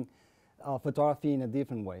understanding photography in a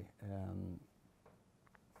different way.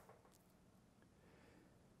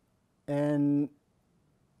 And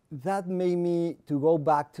that made me to go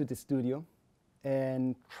back to the studio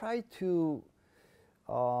and try to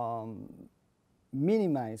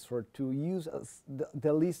minimize or to use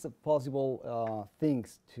the least of possible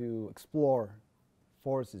things to explore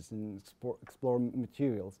forces and explore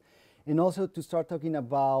materials. And also to start talking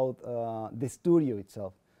about the studio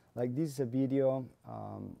itself. Like this is a video.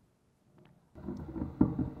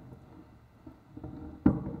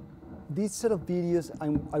 This set of videos,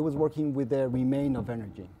 I was working with the remain of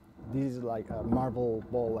energy. This is like a marble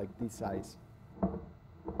ball like this size.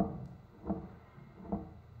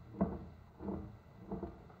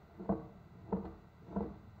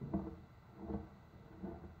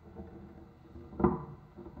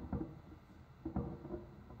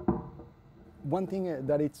 one thing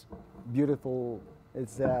that it's beautiful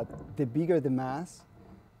is that the bigger the mass,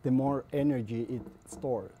 the more energy it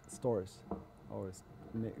stores or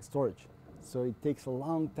storage. So it takes a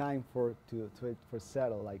long time for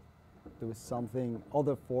settle. Like there was something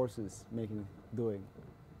other forces making doing.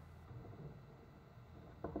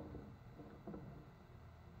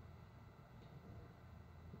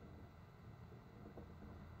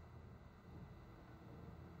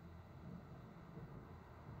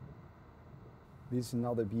 This is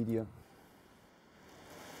another video.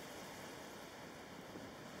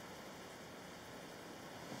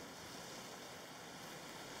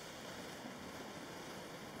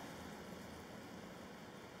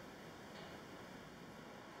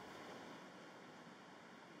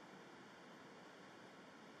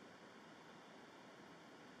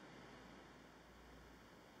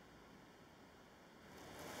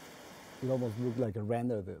 It almost looked like a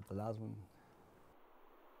render, the last one.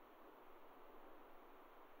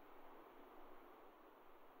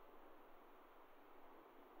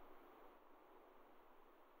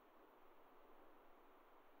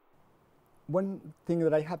 One thing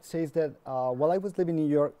that I have to say is that while I was living in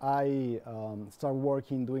New York, I started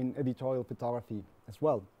working doing editorial photography as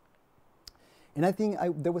well. And I think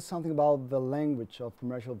there was something about the language of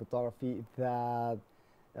commercial photography that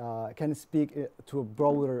can speak to a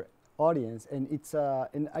broader audience. And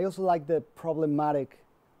and I also like the problematic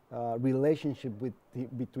relationship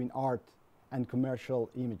between art and commercial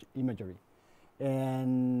imagery.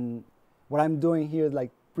 And what I'm doing here is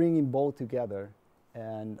like bringing both together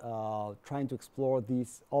and trying to explore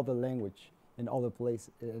this other language in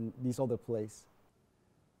this other place.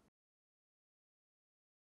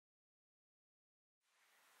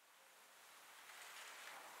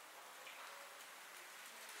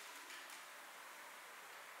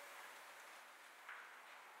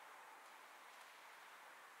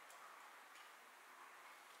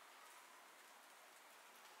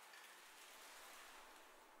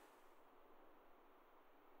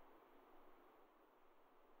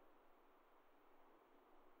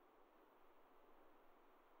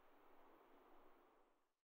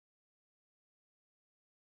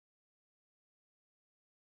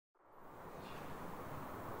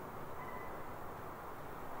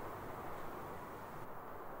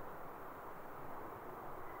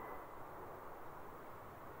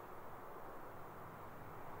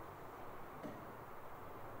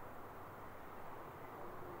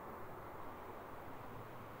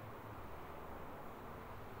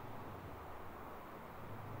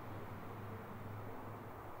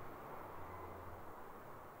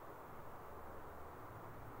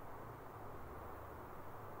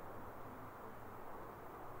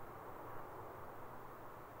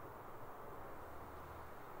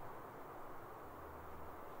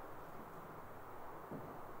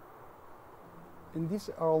 And these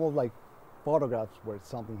are almost like photographs where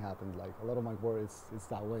something happened. Like a lot of my work is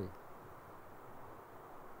that way.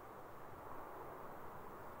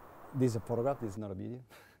 This is a photograph. This is not a video.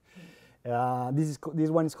 This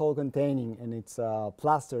one is called containing, and it's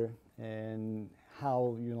plaster and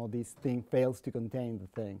how this thing fails to contain the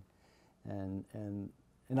thing, and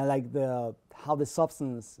I like how the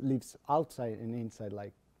substance lives outside and inside.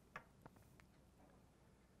 Like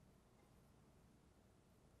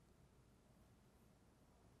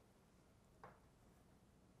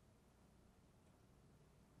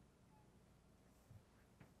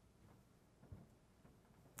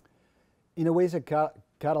in a way, it's a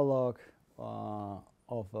catalog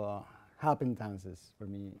of happenstances for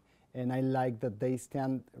me, and I like that they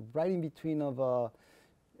stand right in between of.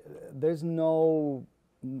 There's no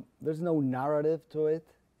narrative to it,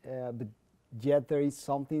 but yet there is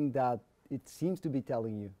something that it seems to be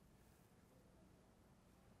telling you.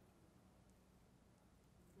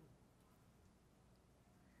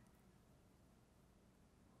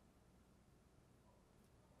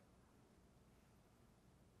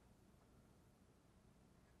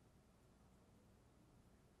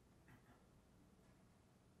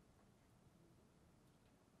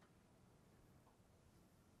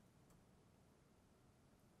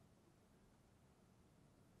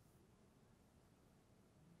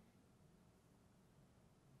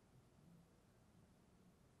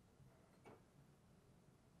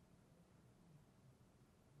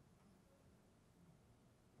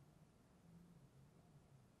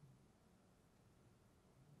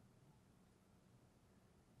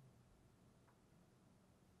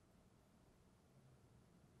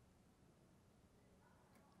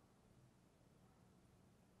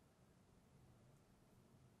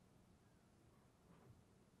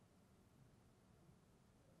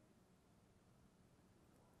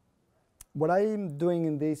 what I'm doing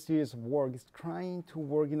in this series of work is trying to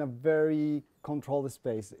work in a very controlled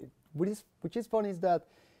space. Which is funny is that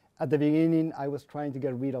at the beginning I was trying to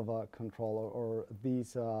get rid of a control or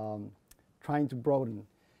this trying to broaden.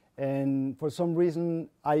 And for some reason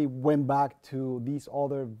I went back to this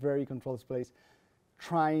other very controlled space,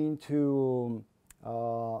 trying to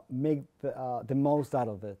make the most out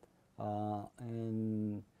of it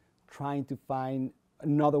and trying to find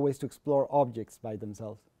another ways to explore objects by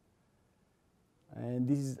themselves. And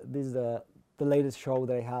this is the latest show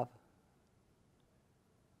that I have.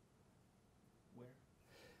 Where?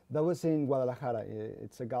 That was in Guadalajara.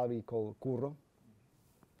 It's a gallery called Curro.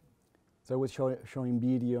 So I was showing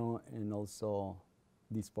video and also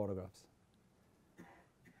these photographs.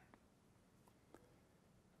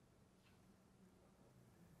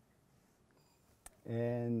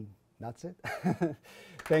 And that's it.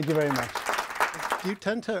 Thank you very much. Do you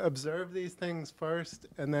tend to observe these things first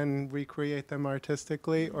and then recreate them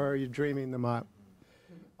artistically, or are you dreaming them up?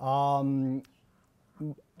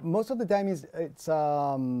 Most of the time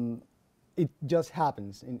it just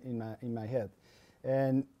happens in my head,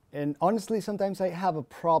 and honestly sometimes I have a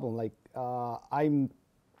problem. Like I'm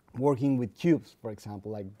working with cubes, for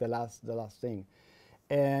example, like the last thing,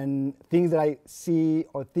 and things that I see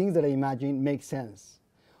or things that I imagine make sense.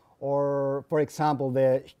 Or for example,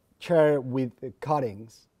 the chair with the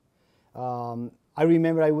cuttings. I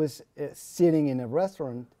remember I was sitting in a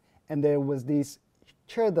restaurant and there was this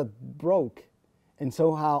chair that broke, and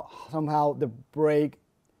somehow the break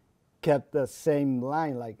kept the same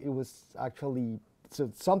line, like it was actually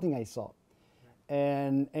something I saw.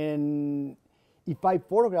 And if I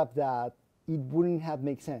photographed that, it wouldn't have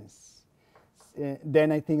made sense.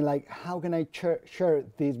 Then I think, like, how can I share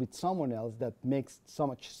this with someone else that makes so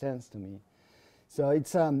much sense to me? So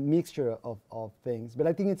it's a mixture of things, but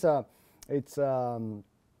I think it's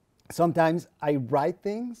sometimes I write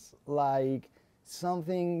things like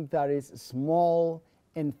something that is small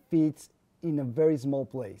and fits in a very small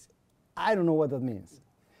place. I don't know what that means,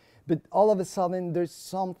 but all of a sudden there's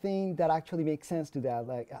something that actually makes sense to that.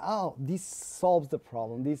 Like, oh, this solves the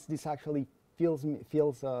problem. This actually fills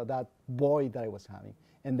that void that I was having,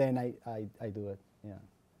 and then I do it. Yeah.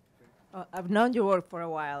 I've known your work for a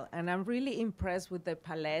while, and I'm really impressed with the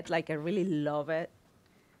palette. Like, I really love it.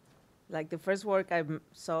 Like, the first work I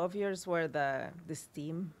saw of yours were the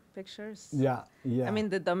steam pictures. Yeah, yeah. I mean,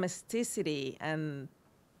 the domesticity and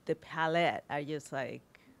the palette are just, like,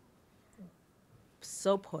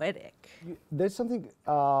 so poetic. There's something,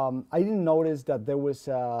 I didn't notice that there was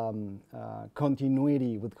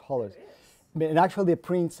continuity with colors. And actually, the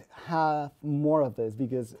prints have more of this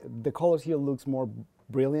because the colors here looks more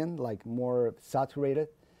brilliant, like more saturated.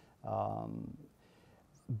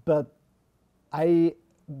 But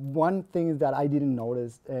one thing that I didn't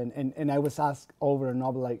notice, and I was asked over and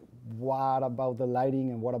over, like, what about the lighting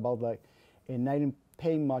and what about, like, and I didn't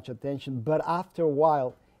pay much attention. But after a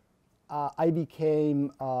while, I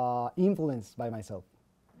became influenced by myself.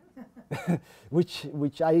 which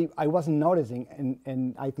I wasn't noticing,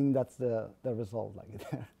 and I think that's the result. Like,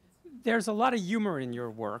 there's a lot of humor in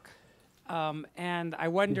your work, and I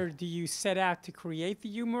wonder, do you set out to create the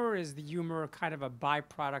humor, or is the humor kind of a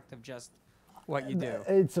byproduct of just what you do?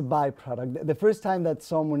 It's a byproduct. The first time that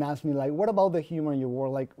someone asked me, like, what about the humor in your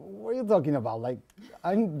work? Like, what are you talking about? Like,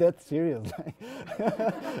 I'm that serious.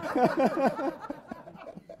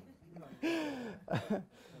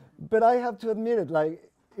 But I have to admit it, like,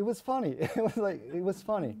 it was funny. It was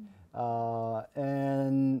funny,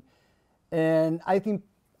 and I think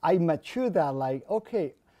I matured that. Like,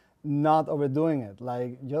 okay, not overdoing it.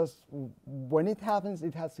 Like, just when it happens,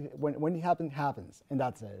 it has to. When it happens, and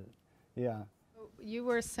that's it. Yeah. You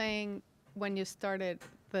were saying when you started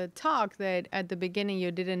the talk that at the beginning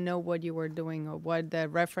you didn't know what you were doing or what the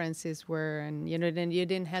references were, and you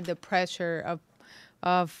didn't have the pressure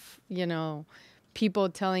of people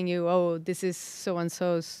telling you, oh, this is so and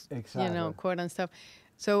so's, exactly, quote and stuff.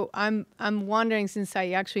 So I'm wondering, since I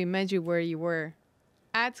actually met you where you were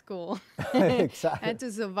at school, exactly, and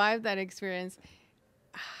to survive that experience,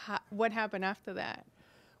 what happened after that?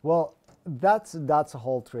 Well, that's a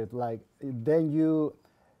whole trip. Like, then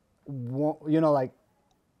like,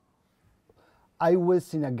 I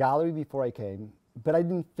was in a gallery before I came, but I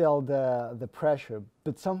didn't feel the pressure.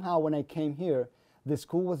 But somehow when I came here, the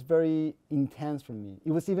school was very intense for me.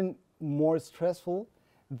 It was even more stressful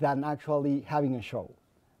than actually having a show.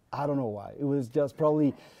 I don't know why. It was just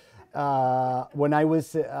probably when I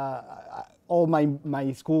was, all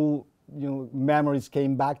my school memories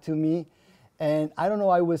came back to me. And I don't know,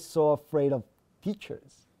 I was so afraid of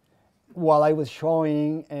teachers while I was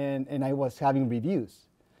showing and I was having reviews.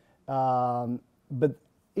 But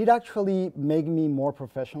it actually made me more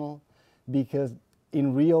professional because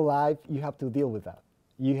in real life you have to deal with that.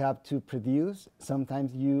 You have to produce.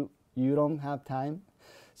 Sometimes you don't have time.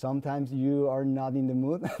 Sometimes you are not in the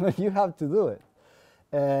mood, but you have to do it.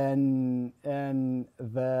 And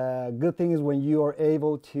the good thing is when you are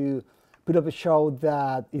able to put up a show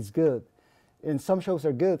that is good. And some shows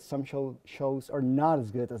are good, some shows are not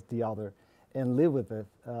as good as the other, and live with it.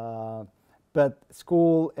 But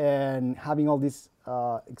school and having all this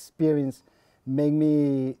experience make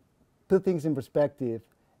me put things in perspective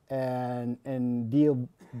and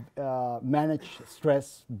manage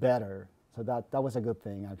stress better. So that was a good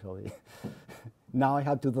thing, actually. Now I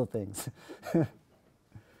have to do things.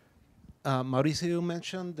 Mauricio, you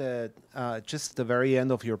mentioned that just the very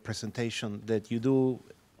end of your presentation that you do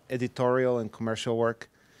editorial and commercial work.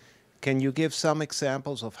 Can you give some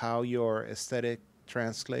examples of how your aesthetic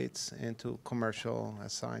translates into commercial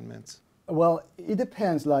assignments? Well, it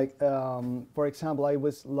depends. Like, for example, I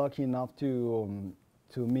was lucky enough to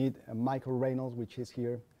meet Michael Reynolds, which is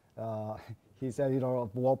here. He's editor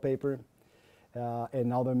of Wallpaper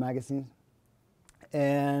and other magazines.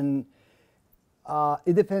 And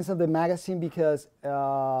it depends on the magazine because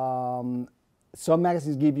some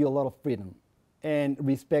magazines give you a lot of freedom and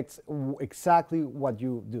respects exactly what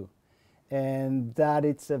you do, and that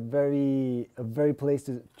it's a very place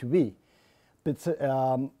to be. But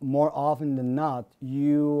more often than not,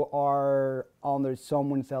 you are under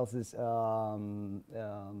someone else's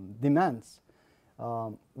demands.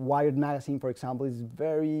 Wired magazine, for example, is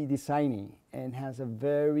very designy and has a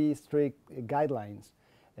very strict guidelines,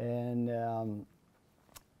 and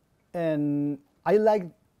I like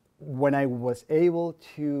when I was able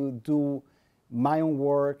to do my own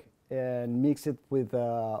work and mix it with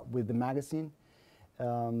the magazine.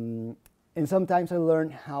 And sometimes I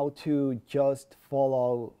learned how to just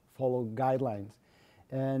follow guidelines,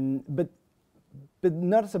 but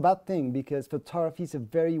not as a bad thing because photography is a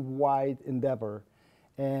very wide endeavor,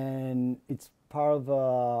 and it's part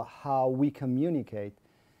of how we communicate.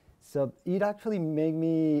 So it actually made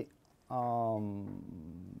me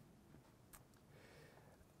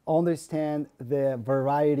understand the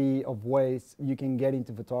variety of ways you can get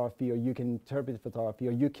into photography, or you can interpret photography,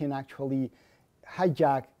 or you can actually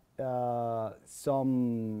hijack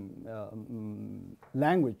some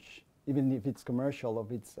language, even if it's commercial or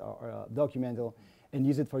if it's documental, and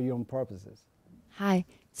use it for your own purposes. Hi,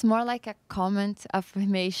 it's more like a comment,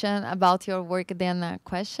 affirmation about your work than a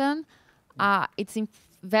question. It's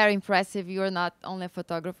very impressive. You're not only a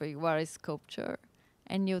photographer, you are a sculptor,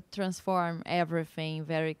 and you transform everything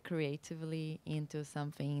very creatively into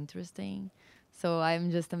something interesting. So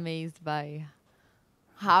I'm just amazed by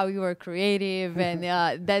how you are creative, and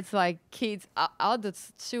that's like kids,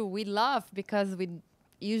 adults too. We laugh because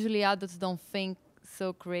usually adults don't think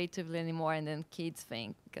so creatively anymore, and then kids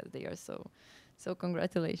think because they are so. So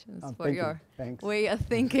congratulations for your way of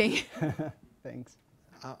thinking. Thanks.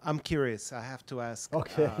 I'm curious. I have to ask.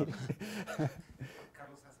 Okay. Carlos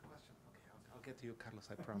has a question. Okay, I'll get to you, Carlos,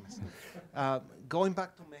 I promise. Going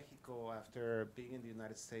back to Mexico after being in the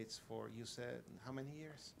United States for, you said, how many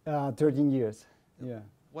years? 13 years, yeah.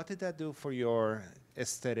 What did that do for your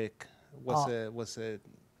aesthetic? Was it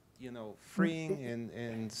freeing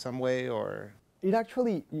in some way, or? It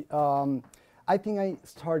actually, I think I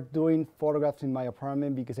started doing photographs in my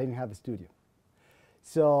apartment because I didn't have a studio.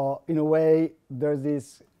 So in a way, there's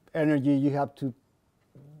this energy you have to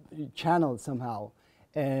channel somehow.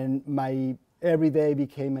 And my everyday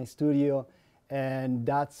became my studio, and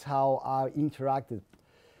that's how I interacted.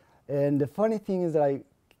 And the funny thing is that I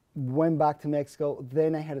went back to Mexico,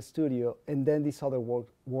 then I had a studio, and then this other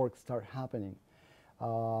work started happening.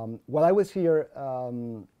 While I was here,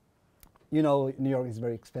 New York is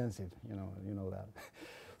very expensive, you know that.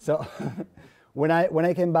 So when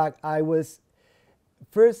I came back, I was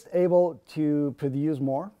first able to produce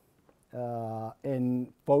more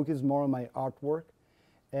and focus more on my artwork.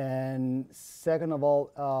 And second of all,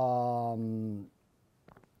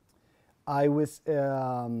 I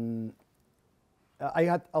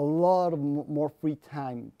had a lot of more free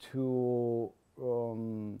time to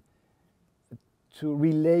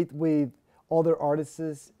relate with other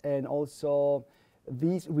artists, and also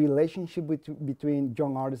this relationship between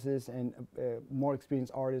young artists and more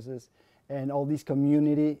experienced artists, and all this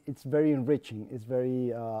community. It's very enriching. It's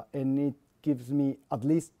very, and it gives me, at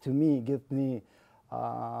least to me, gives me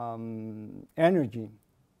energy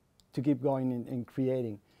to keep going and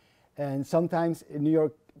creating. And sometimes in New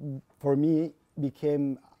York, for me,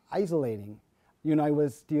 became isolating. I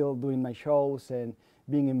was still doing my shows and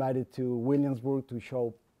being invited to Williamsburg to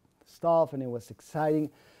show stuff, and it was exciting.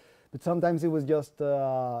 but sometimes it was just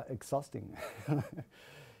exhausting.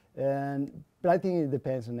 But I think it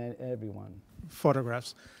depends on everyone.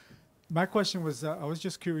 Photographs. My question was, I was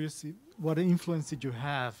just curious, what influence did you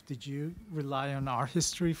have? Did you rely on art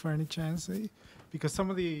history for any chance? Because some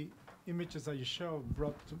of the images that you show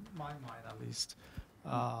brought to my mind, at least,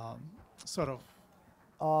 sort of.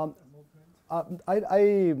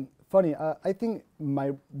 I think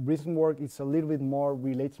my recent work is a little bit more,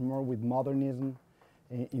 relates more with modernism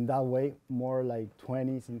in that way, more like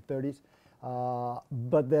 20s and 30s.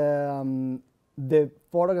 But the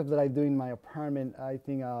photographs that I do in my apartment, I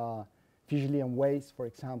think visually and ways, for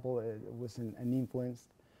example, it was an influence.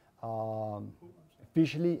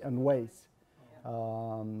 Visually and ways.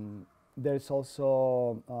 There's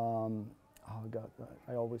also, oh God,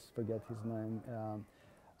 I always forget his name.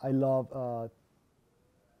 I love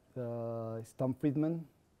Tom Friedman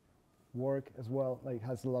work as well, like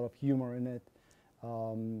has a lot of humor in it.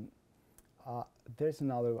 There's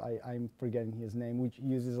another, I'm forgetting his name, which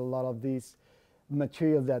uses a lot of these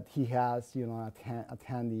material that he has, you know, at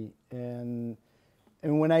handy. And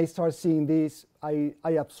when I start seeing this, I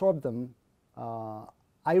absorb them.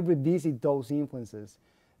 I revisit those influences,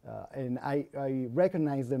 and I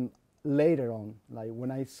recognize them later on. Like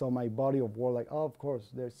when I saw my body of work, like, oh, of course,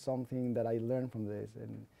 there's something that I learned from this,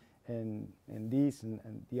 and this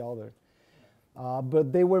and the other.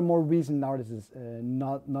 But they were more recent artists,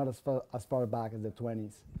 not as far back as the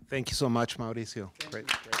 20s. Thank you so much, Mauricio. Great.